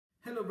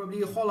Hello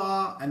everybody,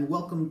 hola and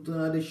welcome to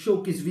another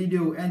showcase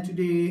video, and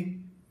today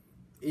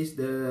is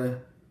the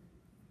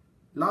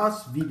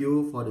last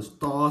video for the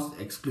stores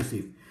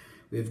exclusive.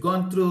 We've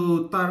gone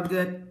through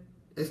Target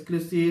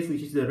exclusive,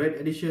 which is the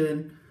red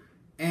edition,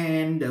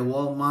 and the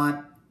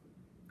Walmart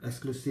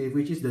exclusive,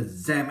 which is the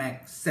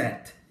Zamak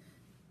set.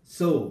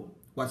 So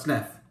what's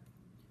left?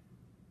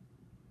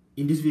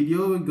 In this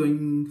video we're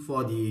going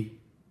for the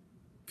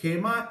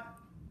Kmart,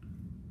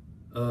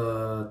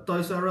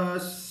 Toys R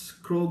Us,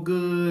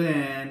 Kroger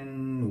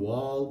and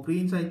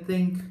Walgreens, I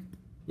think.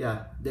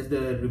 Yeah, that's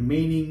the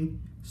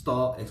remaining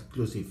store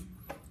exclusive.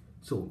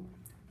 So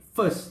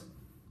first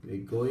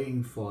we're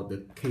going for the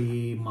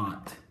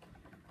Kmart.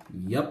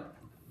 Yep.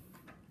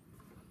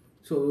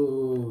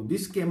 So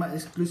this Kmart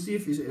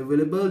exclusive is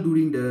available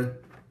during the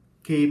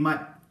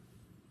Kmart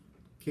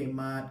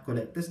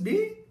Collectors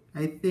Day,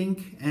 I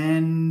think.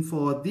 And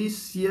for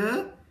this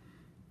year,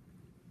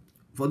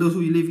 for those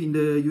who live in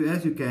the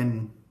US, you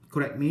can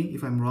correct me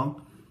if I'm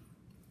wrong.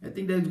 I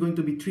think there's going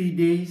to be 3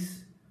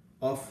 days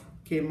of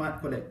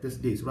Kmart Collectors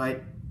Days,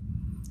 right?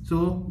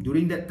 So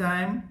during that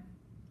time,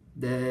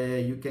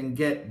 you can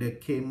get the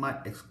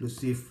Kmart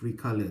exclusive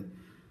recolor.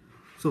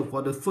 So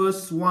for the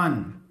first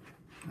one,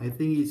 I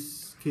think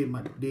it's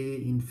Kmart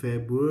Day in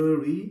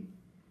February,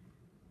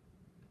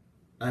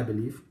 I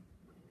believe.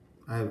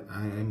 I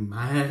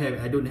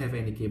don't have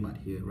any Kmart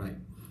here, right?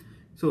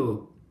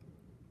 So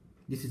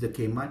this is the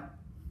Kmart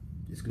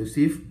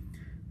exclusive,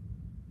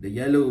 the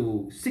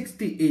yellow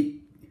 68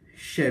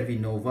 Chevy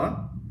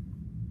Nova.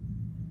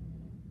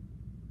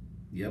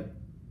 Yep,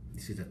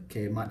 this is a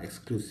Kmart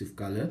exclusive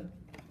color.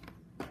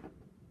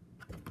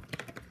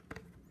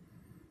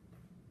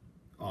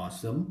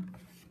 Awesome.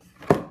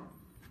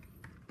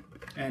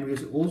 And we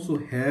also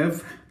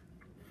have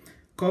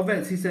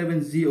Corvette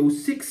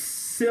C7Z06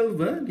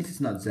 silver. This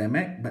is not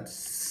Zamak, but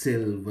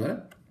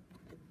silver.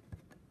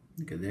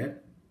 Look at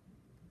that.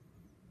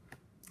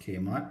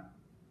 Kmart.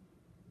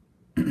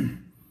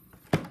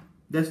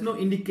 There's no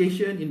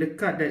indication in the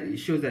card that it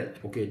shows that,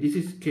 okay, this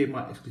is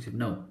Kmart exclusive.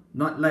 No,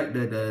 not like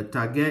the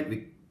Target,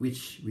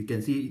 which we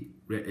can see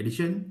red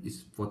edition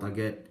is for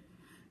Target,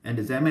 and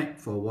the Zamak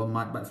for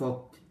Walmart. But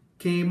for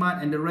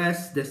Kmart and the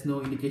rest, there's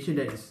no indication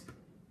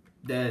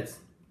that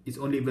it's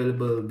only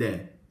available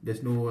there.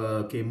 There's no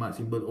Kmart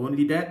symbol,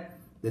 only that.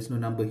 There's no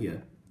number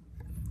here.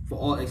 For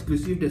all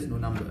exclusive, there's no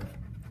number.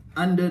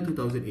 Under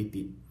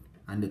 2018.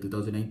 Under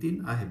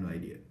 2019, I have no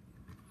idea.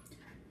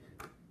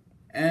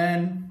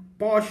 And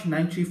Porsche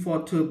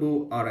 934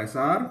 Turbo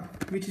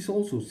RSR, which is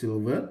also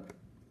silver.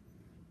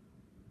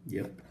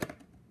 Yep.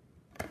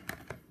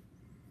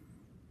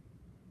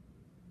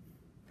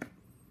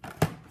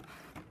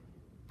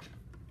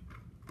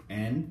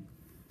 And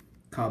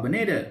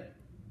carbonated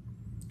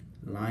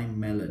lime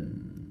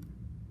melon.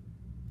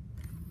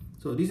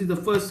 So this is the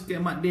first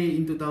Kmart Day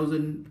in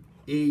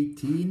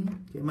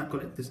 2018. Kmart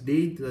Collectors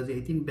Day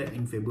 2018, back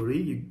in February.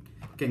 You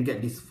can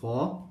get this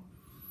for.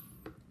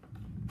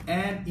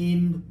 And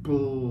in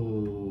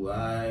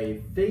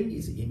I think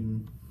it's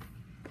in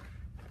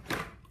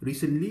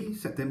recently,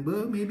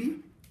 September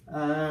maybe,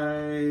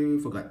 I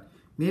forgot,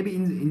 maybe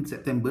in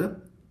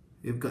September,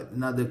 we've got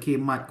another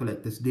Kmart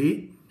Collectors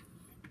Day,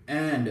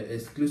 and the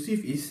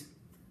exclusive is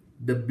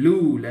the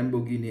blue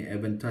Lamborghini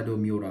Aventador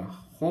Miura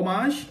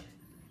homage,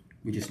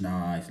 which is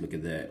nice. Look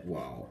at that.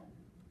 Wow,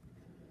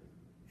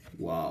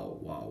 wow,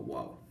 wow,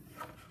 wow.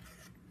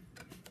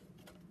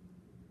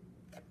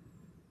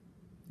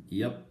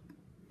 Yep.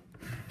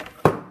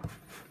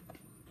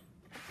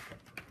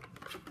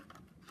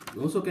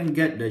 You also can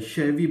get the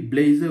Chevy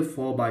Blazer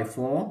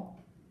 4x4.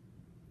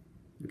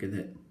 Look at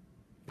that.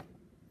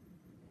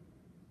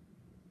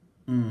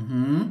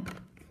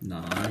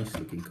 Nice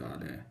looking car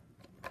there.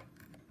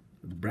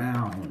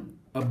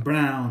 A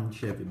brown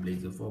Chevy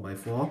Blazer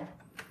 4x4.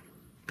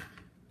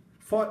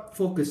 Ford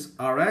Focus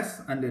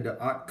RS under the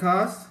art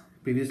cars,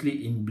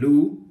 previously in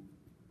blue,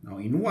 now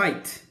in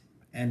white.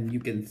 And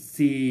you can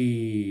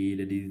see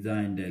the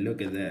design there.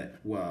 Look at that.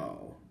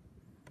 Wow.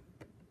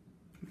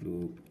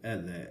 Look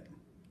at that.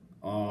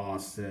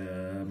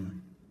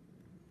 Awesome.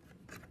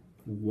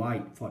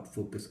 White Ford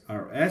Focus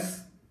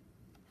RS.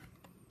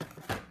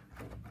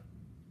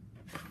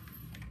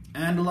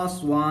 And the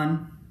last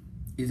one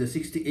is the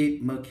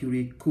 68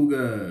 Mercury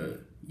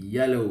Cougar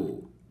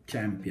yellow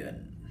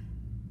champion.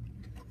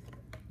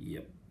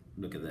 Yep,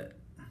 look at that.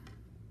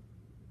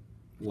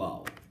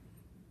 Wow.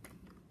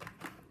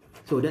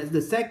 So that's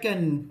the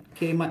second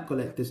Kmart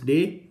Collectors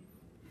Day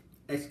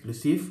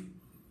exclusive.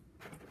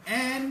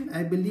 And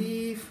I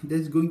believe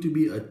there's going to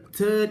be a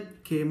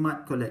third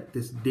Kmart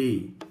Collectors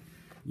Day.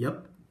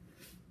 Yep.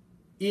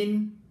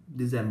 In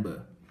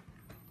December.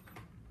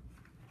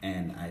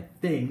 And I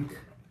think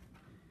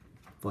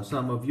for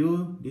some of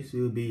you, this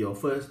will be your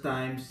first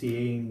time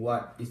seeing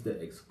what is the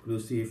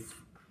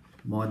exclusive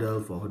model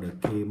for the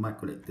Kmart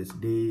Collectors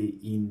Day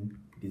in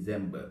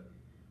December.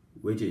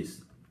 Which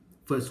is,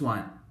 first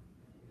one,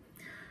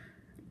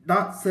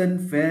 Datsun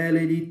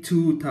Fairlady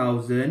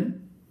 2000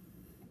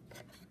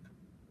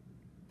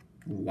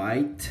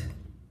 white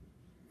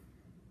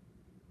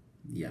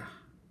Yeah,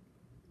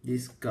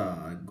 this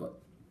car got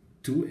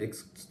two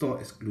store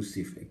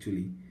exclusive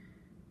actually.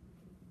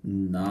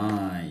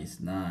 Nice.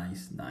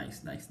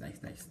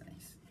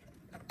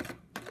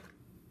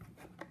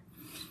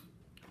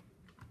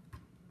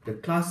 The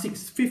classic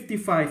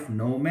 55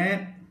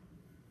 Nomad.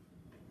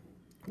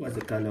 What's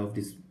the color of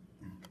this?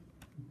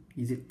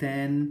 Is it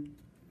tan?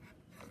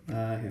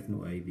 I have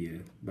no idea.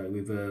 But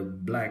with a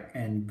black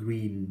and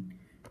green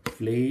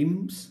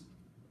flames.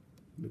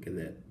 Look at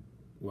that.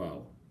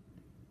 Wow.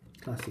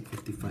 Classic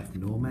 55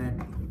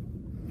 Nomad.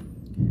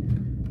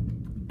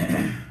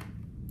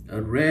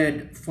 A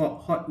red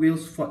Hot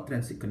Wheels Ford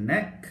Transit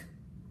Connect.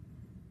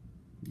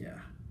 Yeah.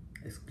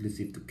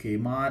 Exclusive to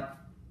Kmart.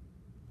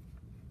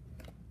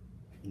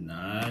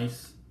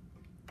 Nice.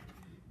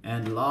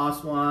 And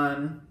last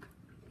one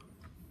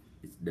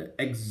is the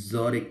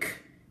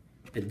exotic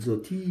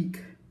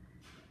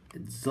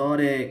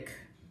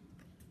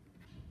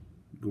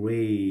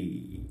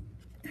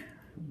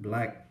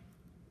black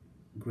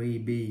gray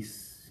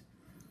base.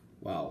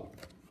 Wow,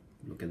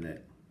 look at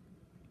that.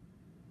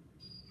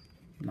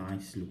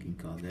 Nice looking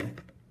car there.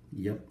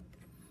 Yep.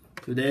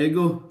 So there you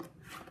go.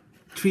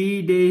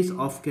 3 days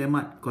of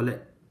Kmart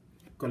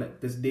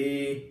Collector's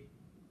Day.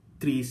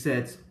 3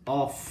 sets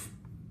of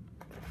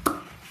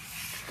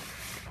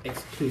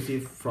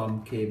exclusive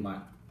from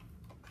Kmart.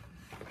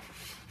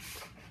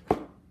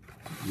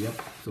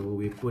 Yep, so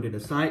we put it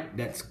aside.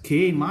 That's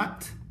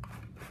Kmart.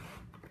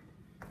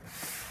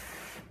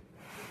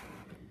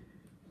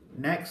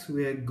 Next,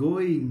 we're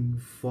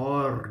going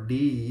for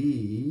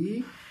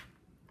the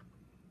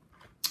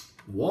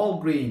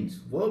Walgreens.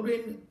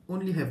 Walgreens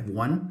only have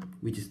one,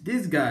 which is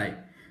this guy.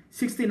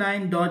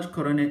 69 Dodge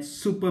Coronet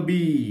Super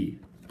B.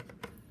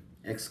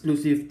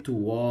 Exclusive to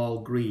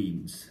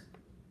Walgreens.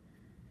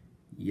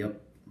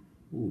 Yep.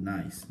 Oh,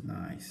 nice.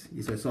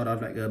 It's a sort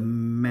of like a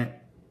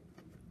matte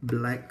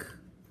black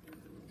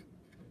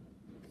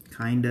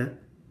kinda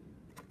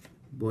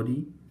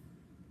body.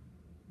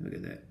 Look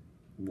at that.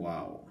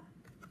 Wow.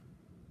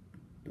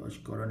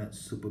 Dodge Coronet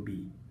Super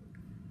B.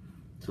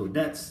 So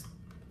that's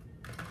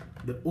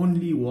the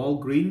only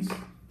Walgreens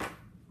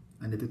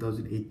under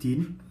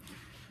 2018.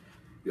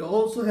 We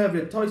also have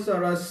the Toys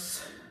R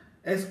Us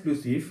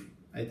exclusive.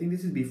 I think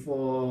this is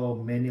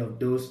before many of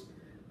those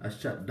are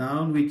shut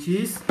down, which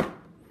is,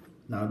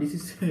 now this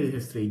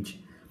is strange,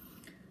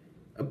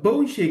 a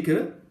bone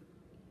shaker,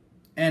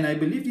 and I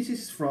believe this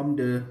is from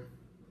the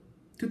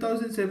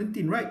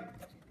 2017, right?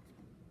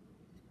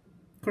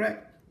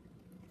 Correct.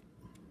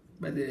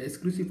 But the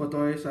exclusive for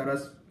Toys R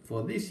Us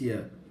for this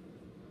year,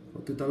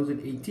 for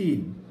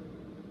 2018.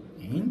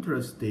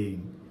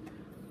 Interesting.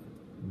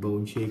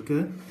 Bone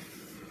shaker.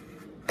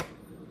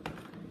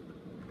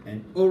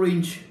 An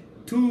orange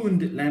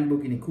tuned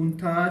Lamborghini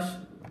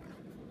Countach,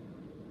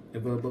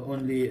 available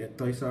only at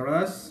Toys R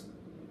Us.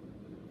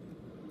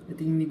 I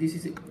think this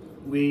is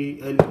way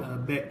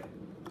back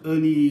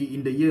early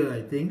in the year,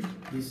 I think,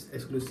 this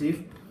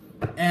exclusive.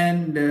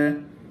 And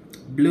the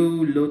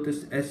blue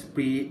Lotus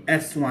Esprit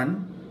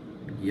S1.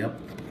 Yep,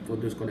 for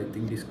those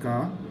collecting this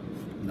car.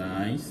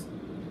 Nice.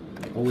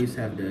 Always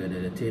have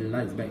the tail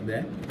lights back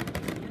there.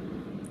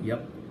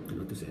 Yep,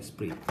 Lotus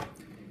Esprit.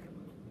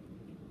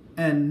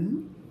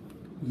 And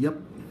yep,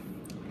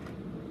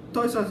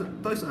 Toys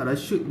R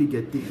Us should be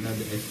getting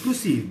another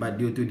exclusive, but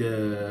due to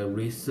the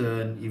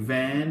recent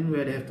event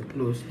where they have to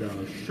close the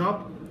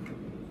shop,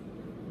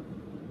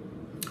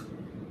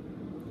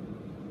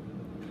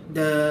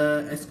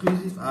 the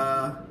exclusives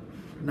are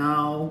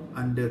now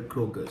under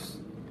Kroger's.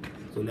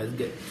 So let's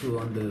get through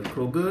on the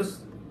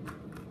Kroger's.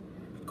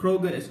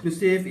 Kroger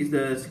exclusive is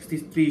the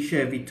 63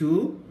 Chevy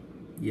 2.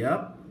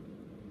 Yep.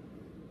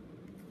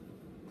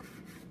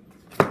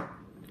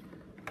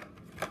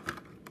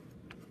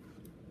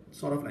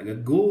 Sort of like a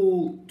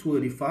gold Tour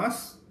de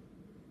Force.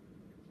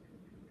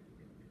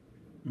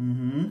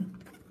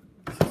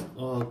 This is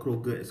all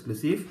Kroger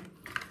exclusive.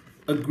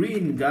 A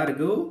green Gotta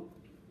Go.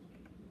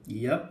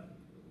 Yep.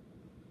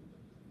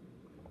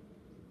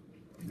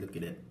 Look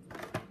at it.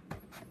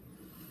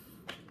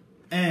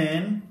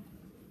 And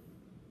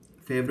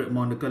favorite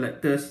among the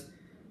collectors,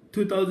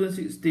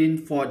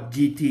 2016 Ford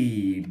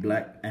GT,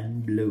 black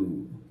and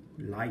blue,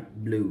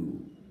 light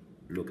blue.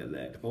 Look at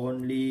that.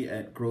 Only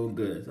at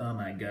Kroger's. Oh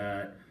my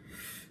god.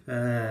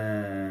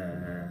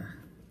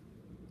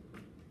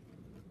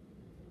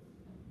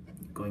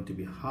 Going to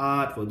be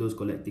hard for those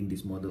collecting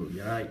this model,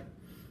 right?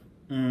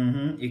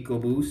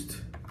 EcoBoost.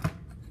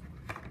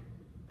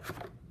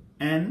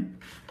 And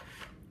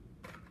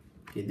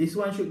okay, this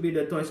one should be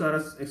the Toys R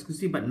Us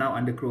exclusive, but now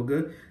under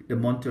Kroger, the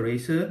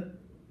Monteracer,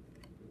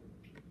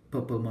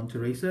 purple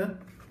Monteracer,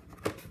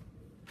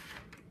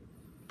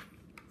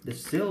 the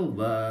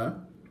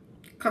silver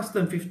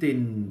custom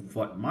 15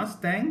 Ford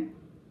Mustang.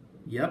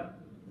 Yep.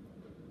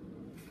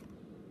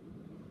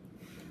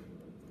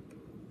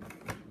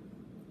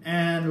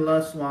 And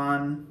last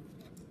one,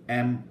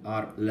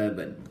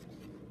 MR11.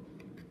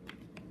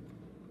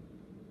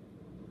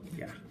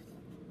 Yeah.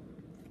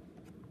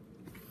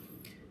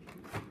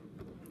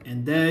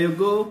 And there you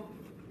go.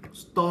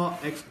 store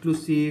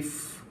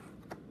exclusive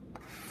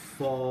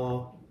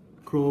for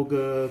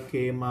Kroger,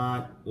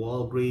 Kmart,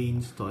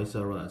 Walgreens, Toys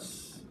R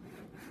Us,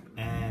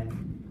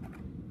 and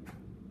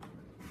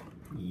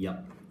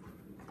yep,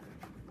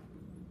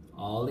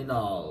 all in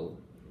all,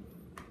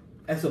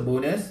 as a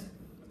bonus,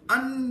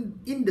 and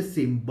in the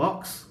same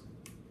box,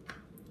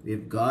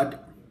 we've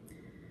got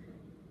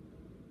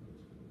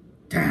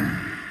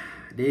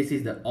this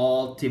is the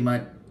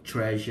ultimate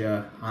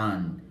treasure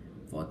hunt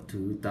for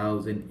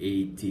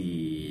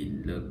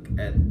 2018. Look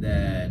at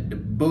that, the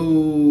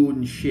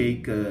bone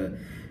shaker.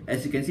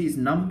 As you can see, it's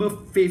number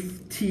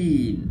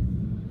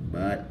 15,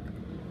 but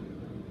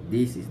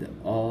this is the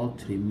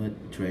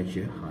ultimate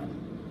treasure hunt.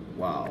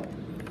 Wow.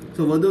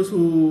 So for those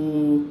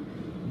who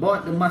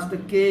bought the master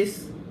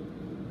case,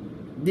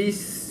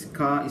 this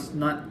car is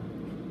not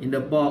in the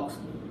box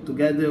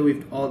together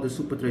with all the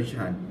super treasure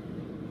hunt.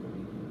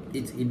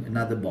 It's in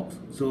another box.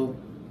 So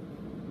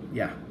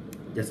yeah,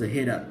 just a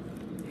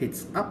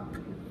heads up.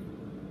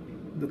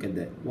 Look at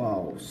that.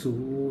 Wow, so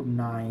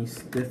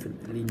nice,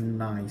 definitely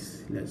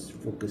nice. Let's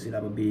focus it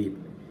up a bit.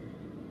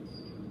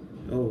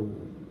 Oh,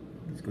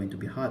 it's going to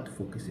be hard to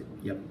focus it.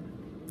 Yep,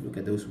 look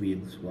at those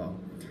wheels. Wow.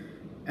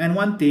 And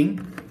one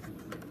thing,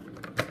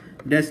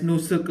 there's no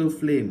circle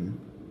flame.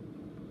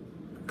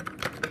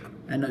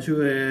 I'm not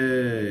sure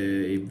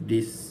if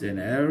this is an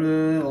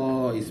error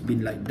or it's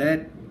been like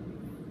that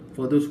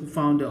for those who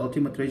found the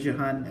ultimate treasure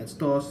hunt at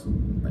stores,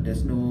 but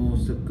there's no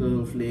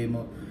circle flame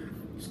or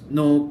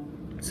no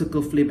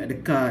circle flame at the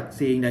card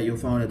saying that you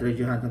found a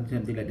treasure hunt,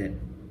 something like that.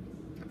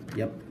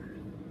 Yep.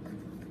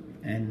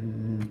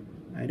 And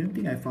I don't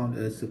think I found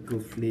a circle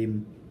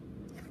flame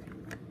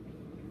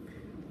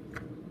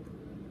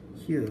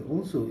here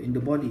also in the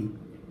body.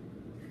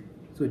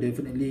 So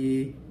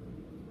definitely,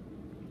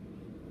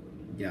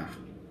 yeah.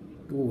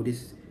 Oh,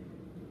 this,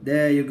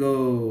 there you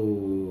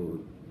go.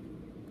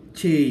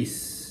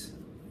 Chase.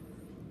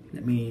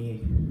 Let me,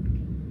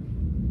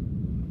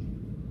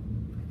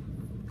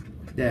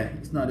 there,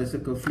 it's not a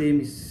circle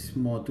flame, it's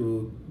more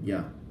to,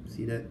 yeah,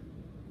 see that?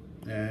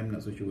 I'm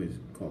not so sure what it's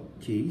called.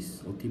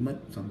 Chase,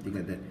 ultimate, something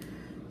like that.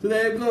 So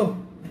there you go.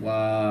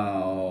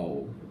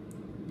 Wow,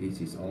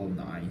 this is all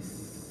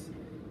nice.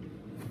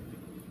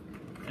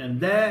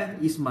 And there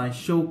is my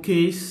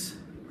showcase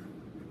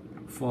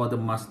for the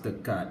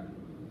MasterCard.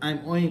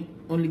 I'm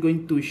only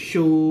going to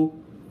show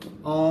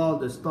all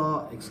the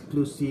store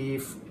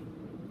exclusive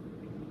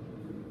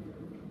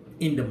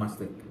in the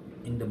master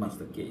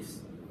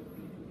case,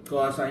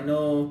 because I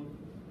know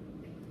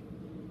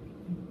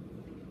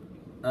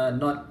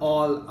not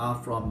all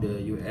are from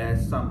the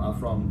US, some are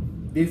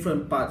from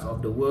different parts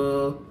of the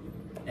world,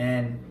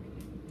 and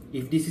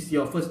if this is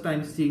your first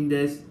time seeing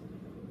this,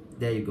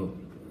 there you go.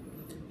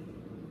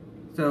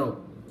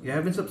 So if you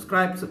haven't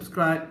subscribed,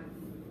 subscribe,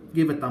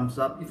 give a thumbs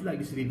up if you like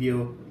this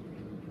video.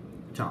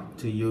 Talk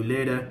to you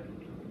later.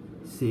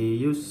 See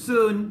you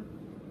soon.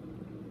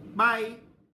 Bye.